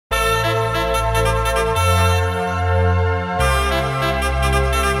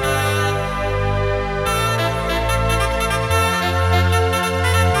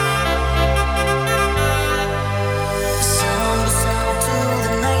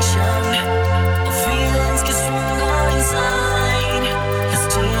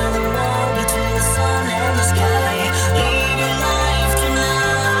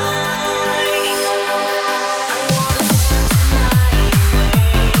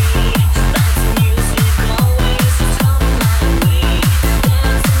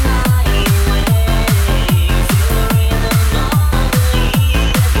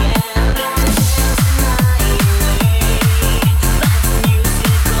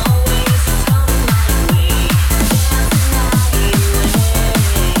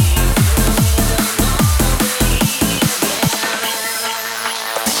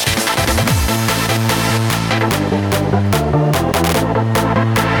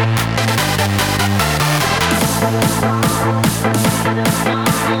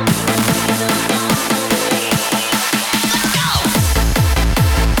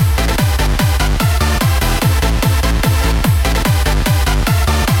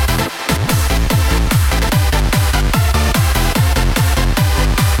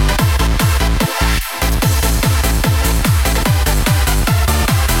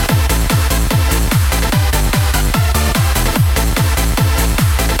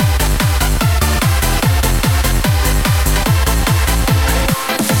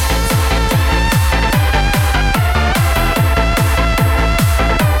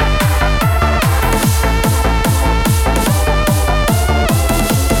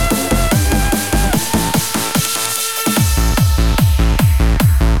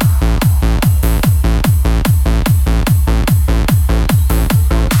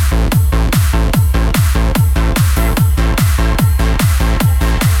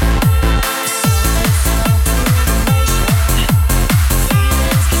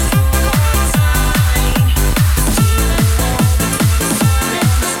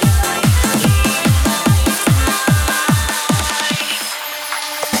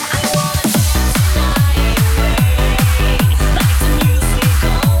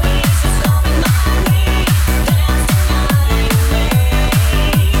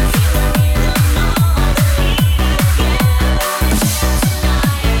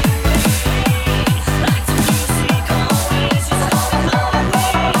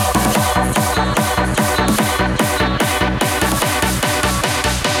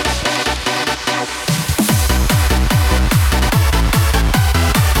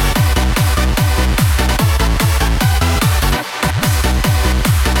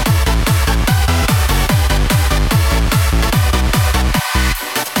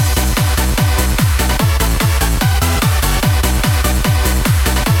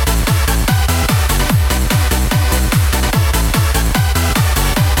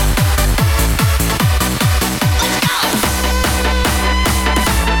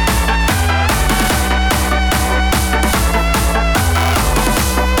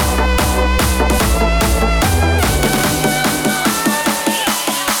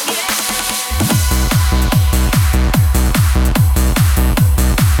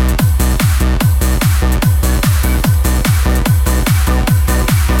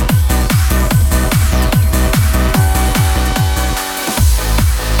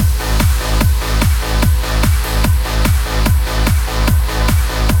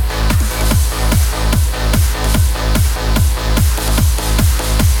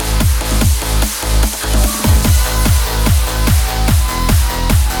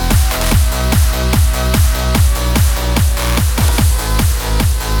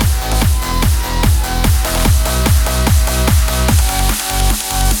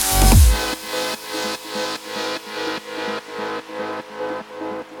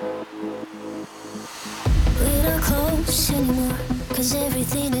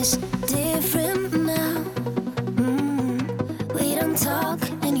talk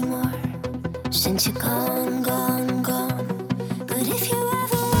anymore since you're gone, gone, gone. But if you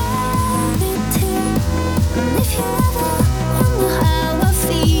ever wanted to, and if you ever wonder how I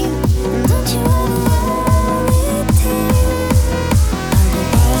feel, don't you ever worry, dear. I'll go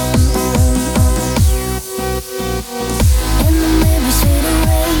on, and the memories fade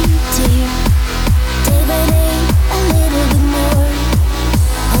away, dear. Day by day, a little bit more.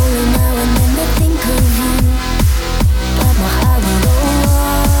 Only now and then I think of you, but my heart will go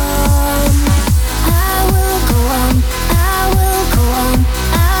on. I will go on, I will go on,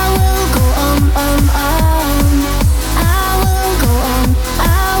 I will go on, on. I will go on,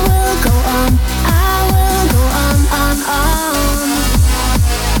 I will go on, I will go on.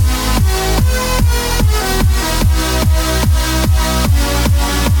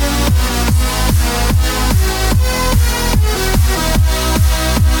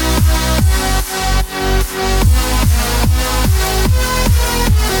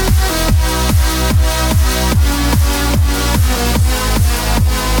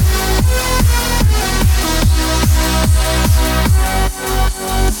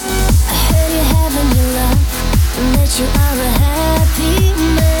 I heard you having your love, and that you are a happy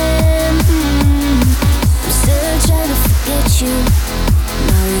man. I'm still trying to forget you.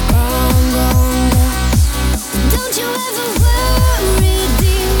 Now you're gone, gone, gone. Don't you ever worry,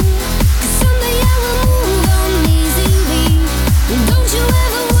 dear, 'cause someday I will move on easily. Don't you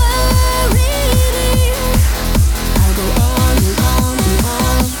ever worry, dear. I'll go on and on and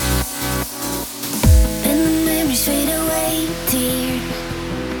on. And the memories fade away, dear.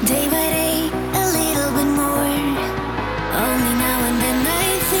 Day by day, a little bit more. Only now and then I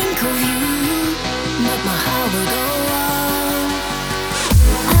think of you, but my heart will go on.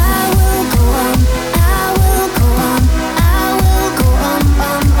 I will go on, I will go on, I will go on,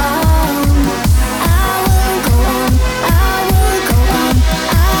 on. I will go on, I will go on,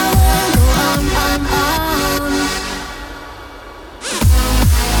 I will go on.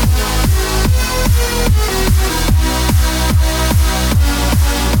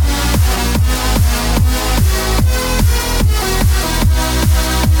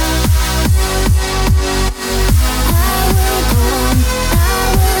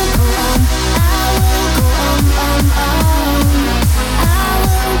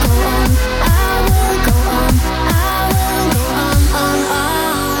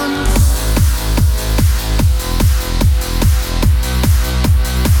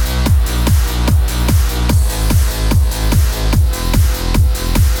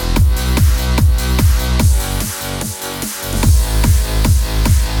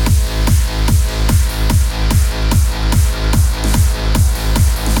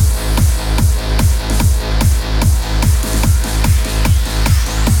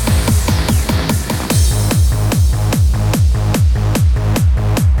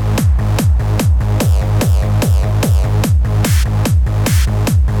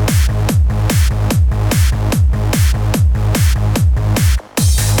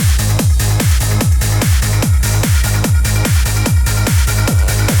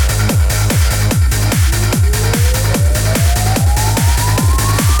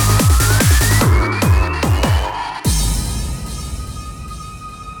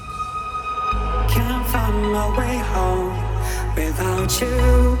 Can't find my way home without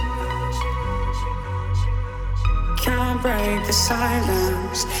you. Can't break the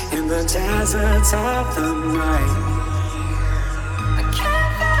silence in the deserts of the night. I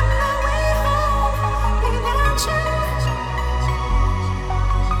can't find my way home without you.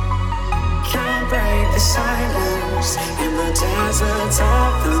 Can't break the silence in the deserts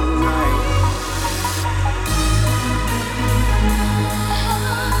of the night.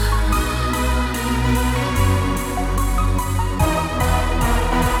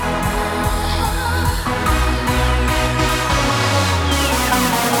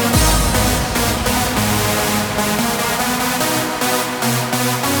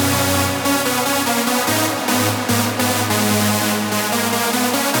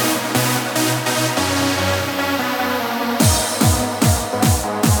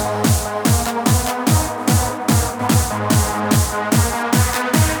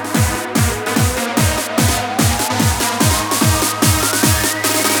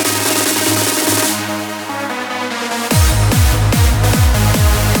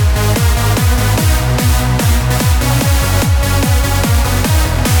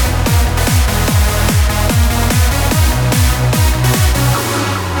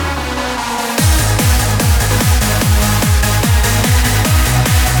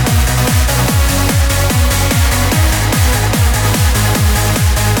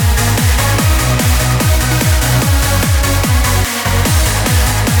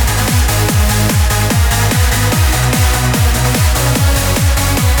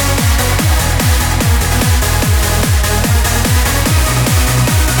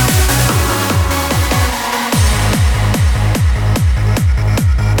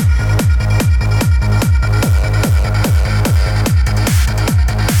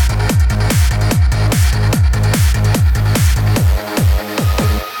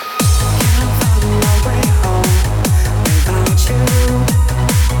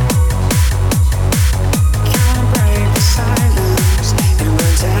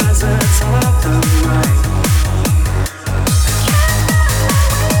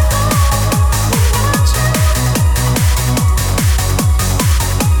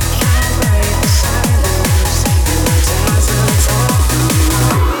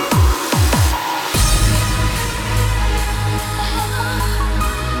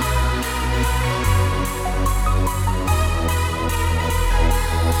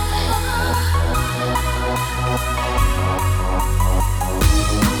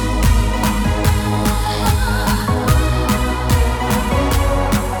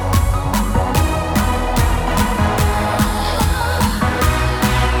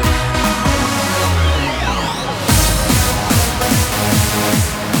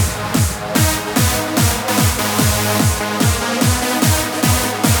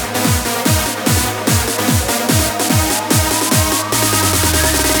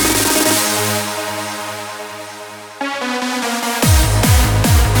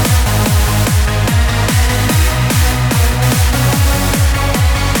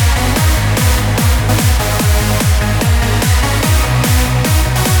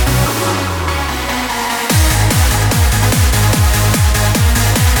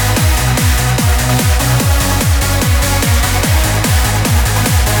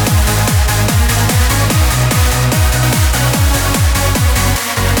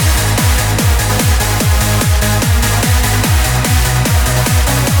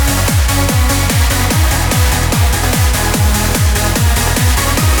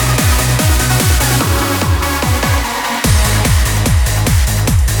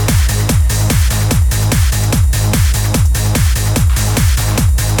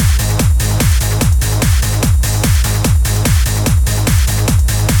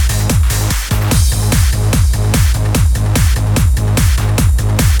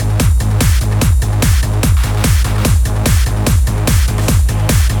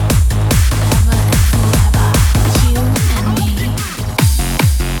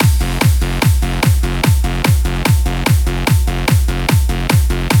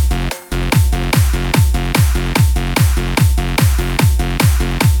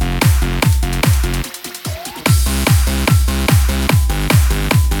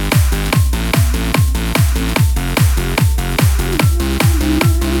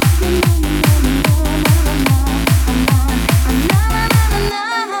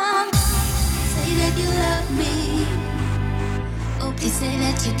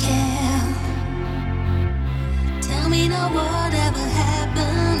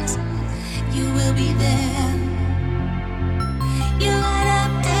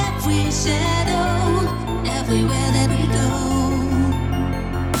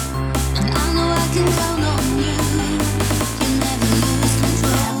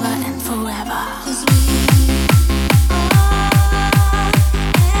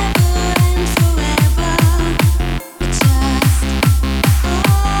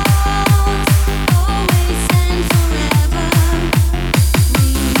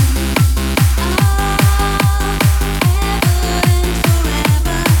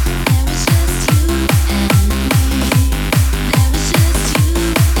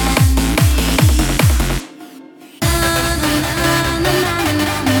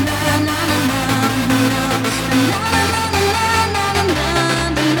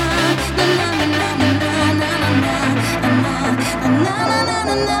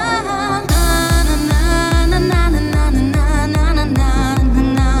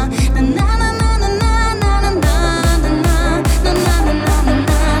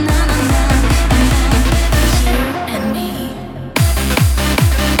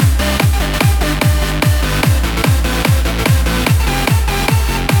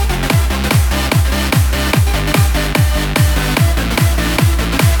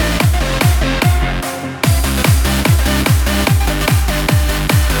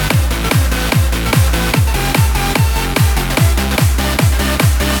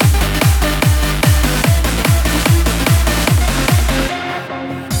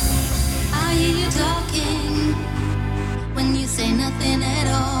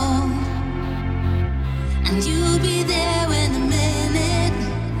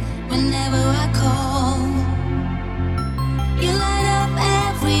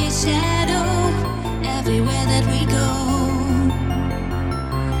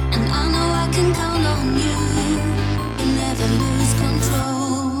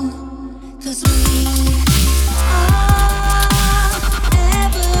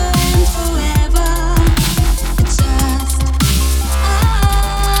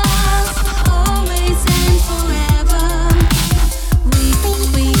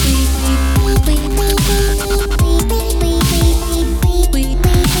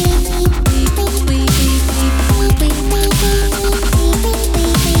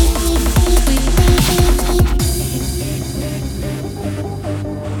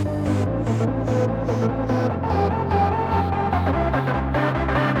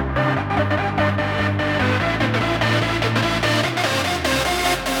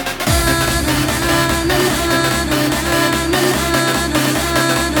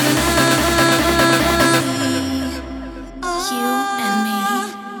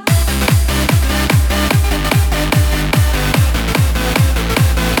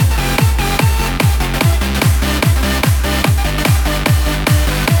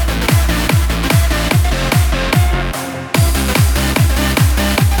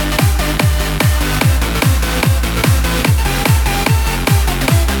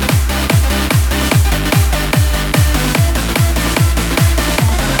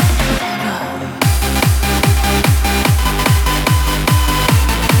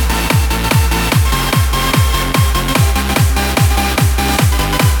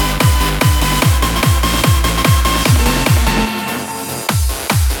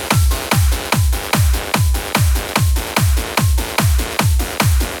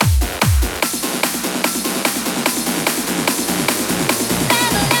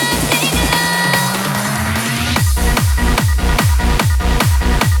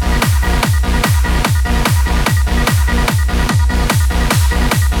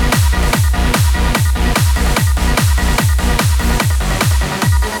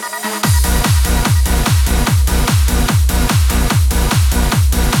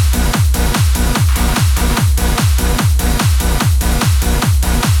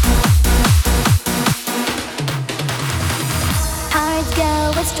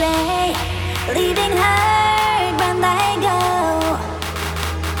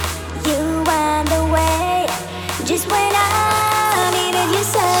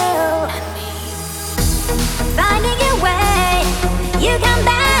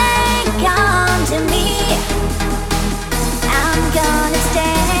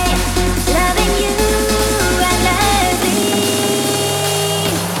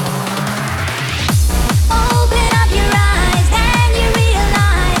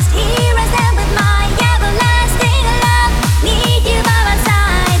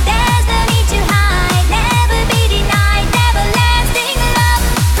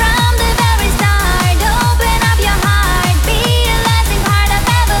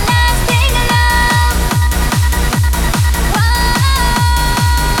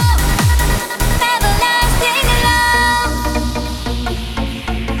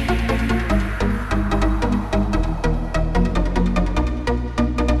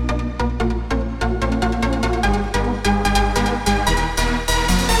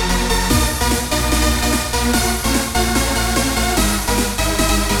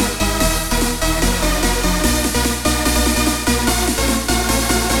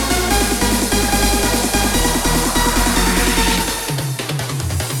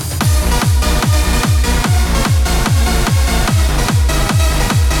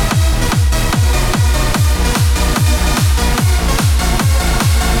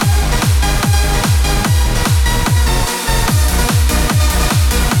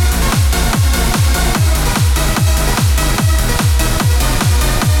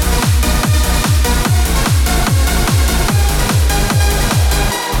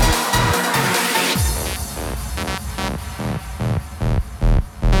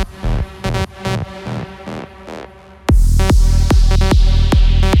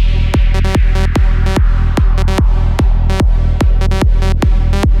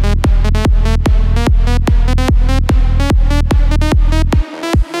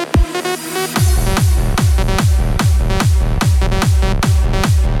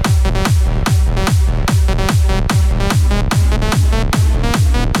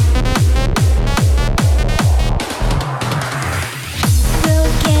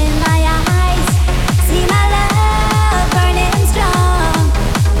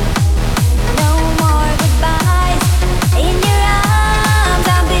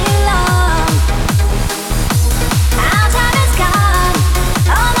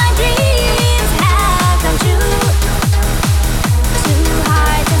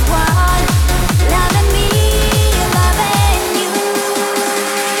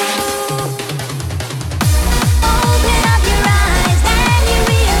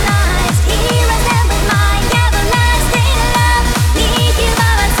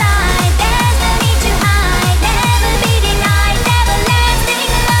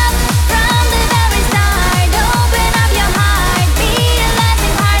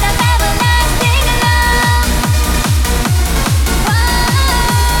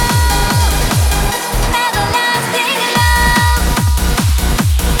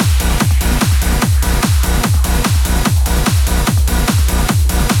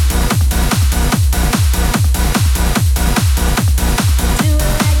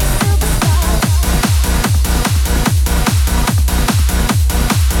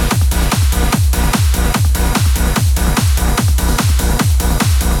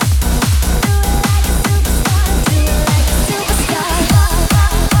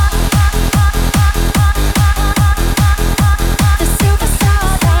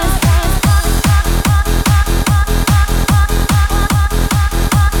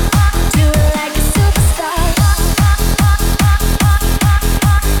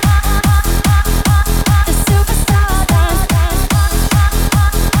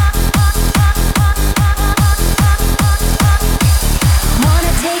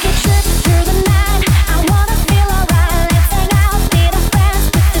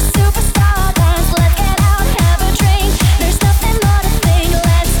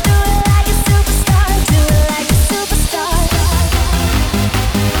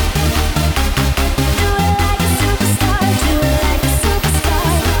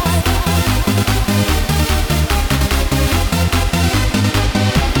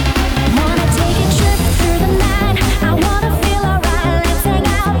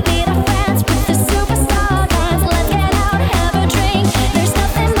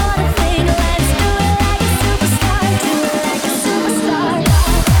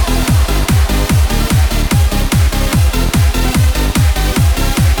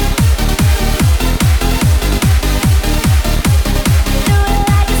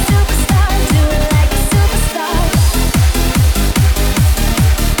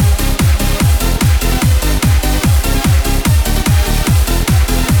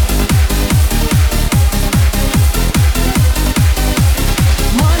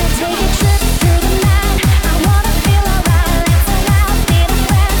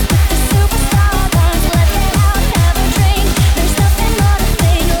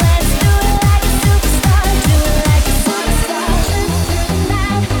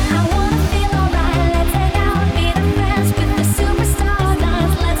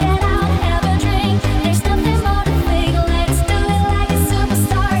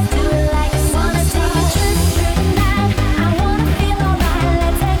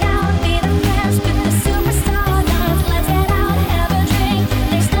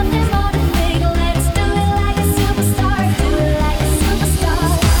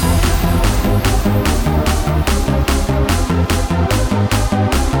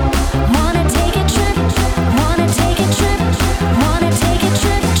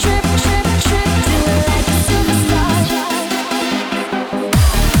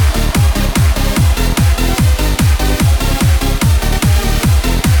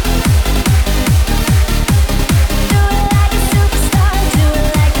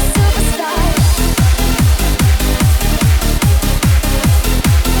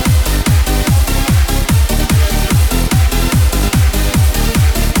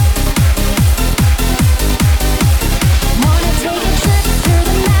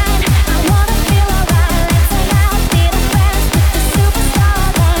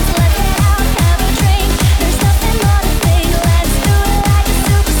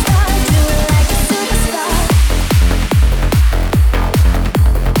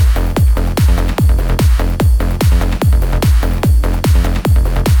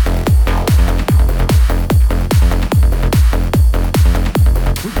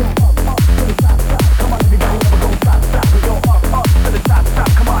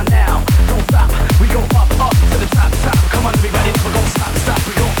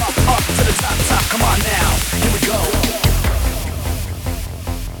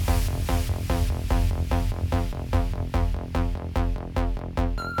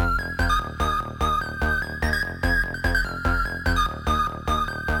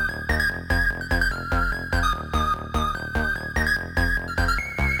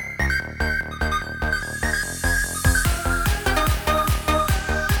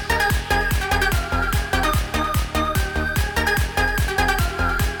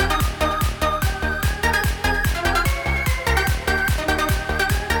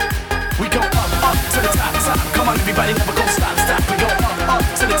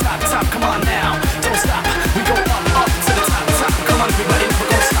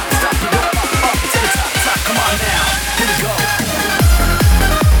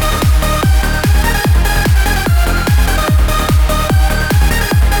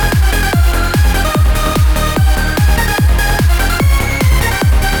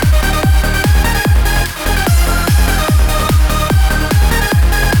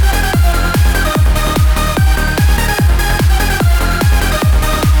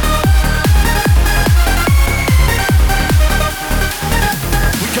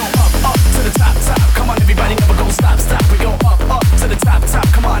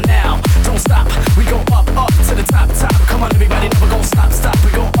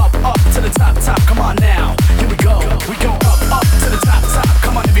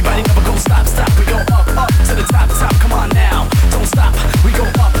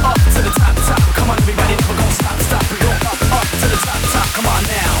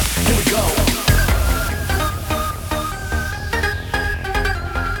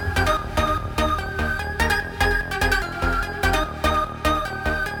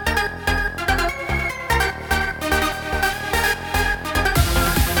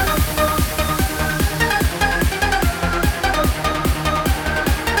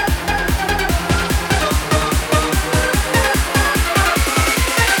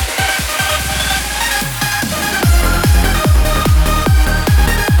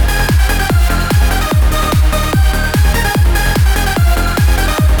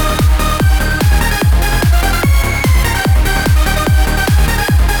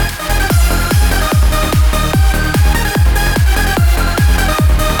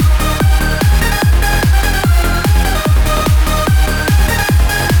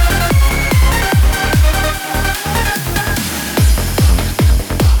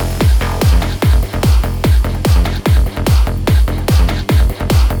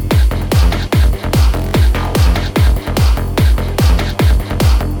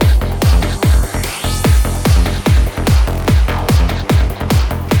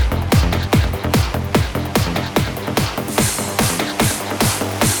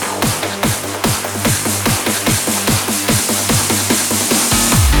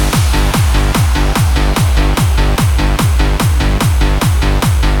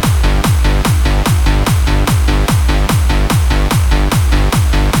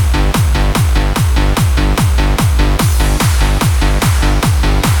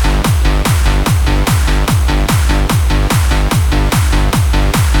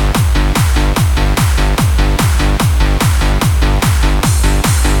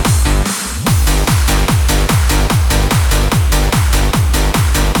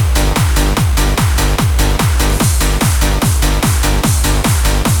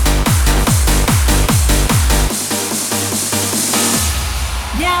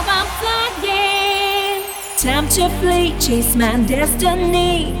 flee, chase my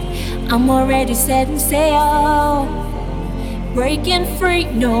destiny. I'm already setting sail, breaking free,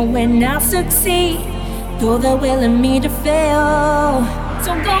 knowing I'll succeed. Though they're willing me to fail.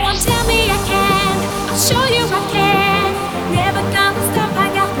 So go and tell me I can, I'll show you I can. Never gonna stop, I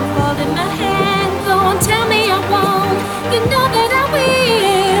got the world in my hand. Go and tell me I won't, you know that I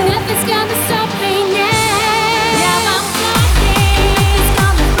will. Nothing's gonna stop me now. Now I'm flying, it's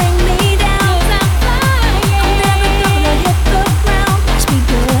gonna bring me down. 'Cause I'm flying, I'm never gonna hit the ground. Watch me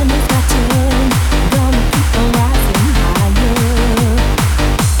burn, it's my turn. Gonna keep on rising higher.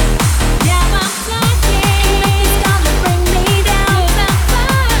 Now I'm flying, it's gonna bring me down. 'Cause I'm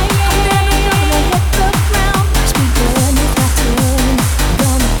flying, I'm never gonna hit the ground. Watch me burn, it's my turn.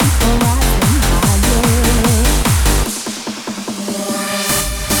 Gonna keep on rising higher.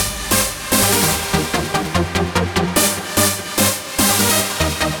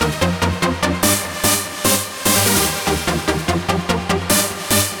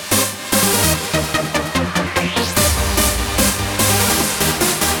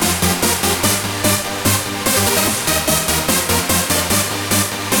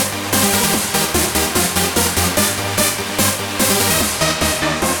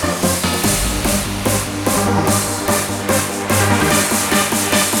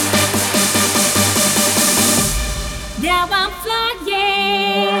 Now I'm flying.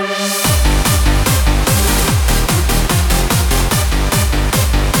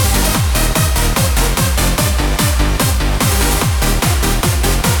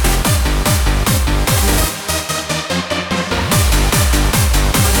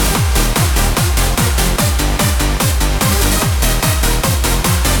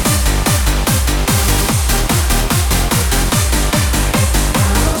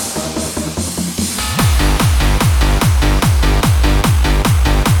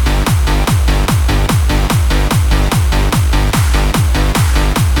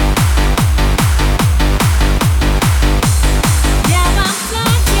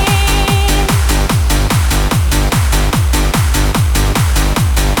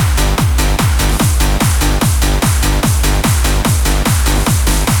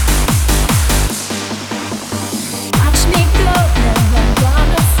 Watch me go, never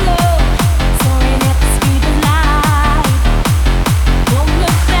gonna slow. Soaring at the speed of light. Won't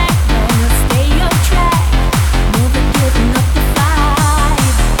look back, gonna stay on track. Never giving up the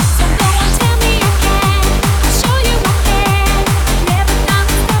fight. So go and tell me I can, I'll show you I can. Never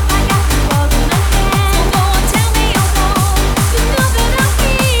gonna stop, I got the world in my hand. So go and tell me I won't, you know that I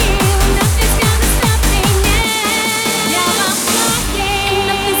will. Nothing's gonna stop me now. Now I'm flying,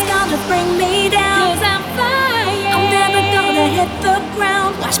 nothing's gonna bring me down. 'Cause I'm flying, I'm never gonna hit the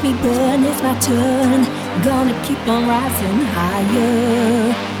ground. Watch me burn, it's my turn. Gonna keep on rising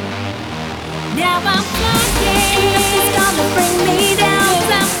higher. Now I'm flying, nothing's gonna bring me down.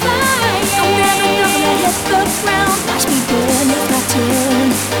 'Cause I'm flying, I'm never gonna hit the ground. Watch me burn, it's my turn.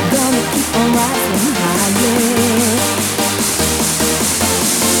 Gonna keep on rising higher.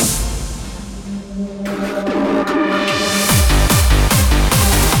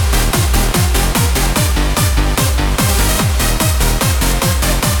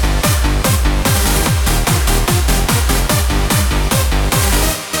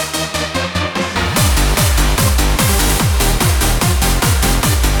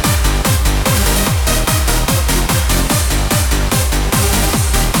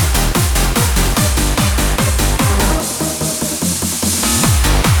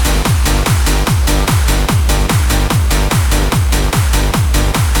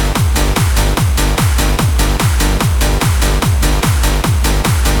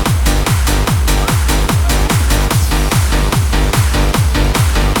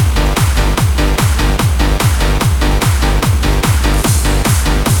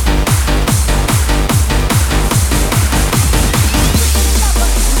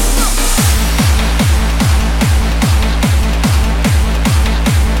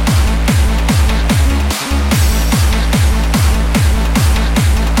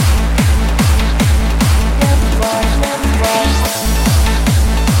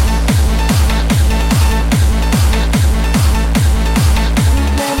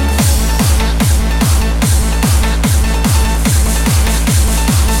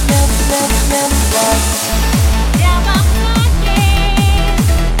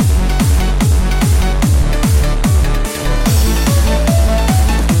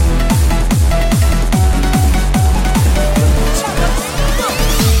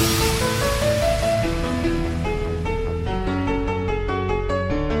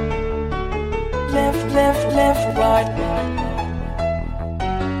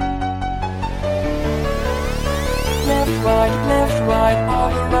 All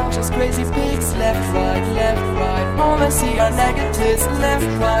around just crazy pigs. Left, right, left, right. All I see are negatives. Left,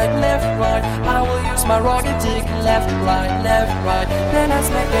 right, left, right. I will use my rocket dick. Left, right, left, right. Then I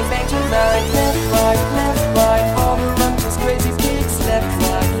smack and bang tonight. Left, right, left, right. All around just crazy pigs. Left,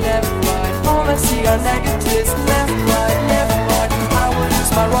 right, left, right. All I see are negatives. Left, right, left, right. I will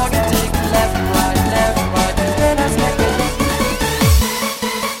use my rocket dick. Left, right, left, right. Then I smack and bang.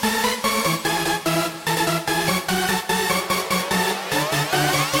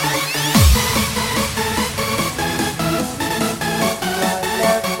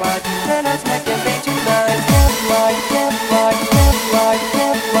 Then I smack and bang tonight. Left, right, left, right, left, right,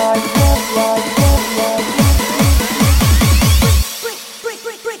 left, right, left, right, left, right.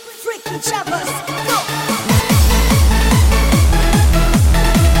 Freak each other. Go.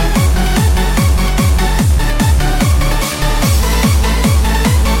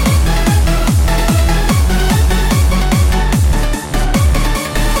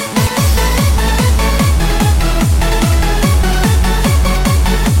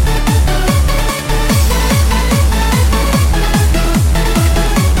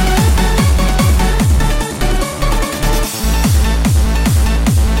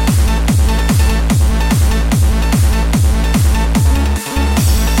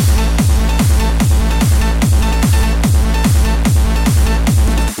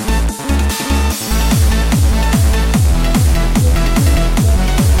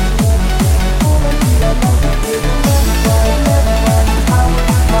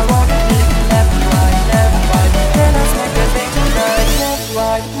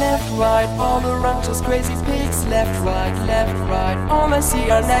 All around just crazy pigs. Left, right, left, right. All I see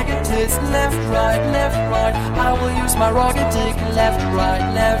are negatives. Left, right, left, right. I will use my rocket dick. Left, right,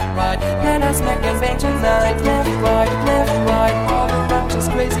 left, right. Then I smack and bang tonight. Left, right, left, right. All around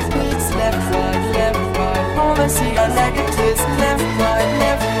just crazy pigs. Left, right, left, right. All I see are negatives. Left, right,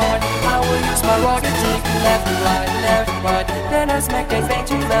 left, right. I will use my rocket dick. Left, right, left, right. Then I smack and bang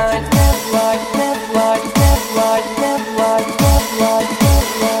tonight.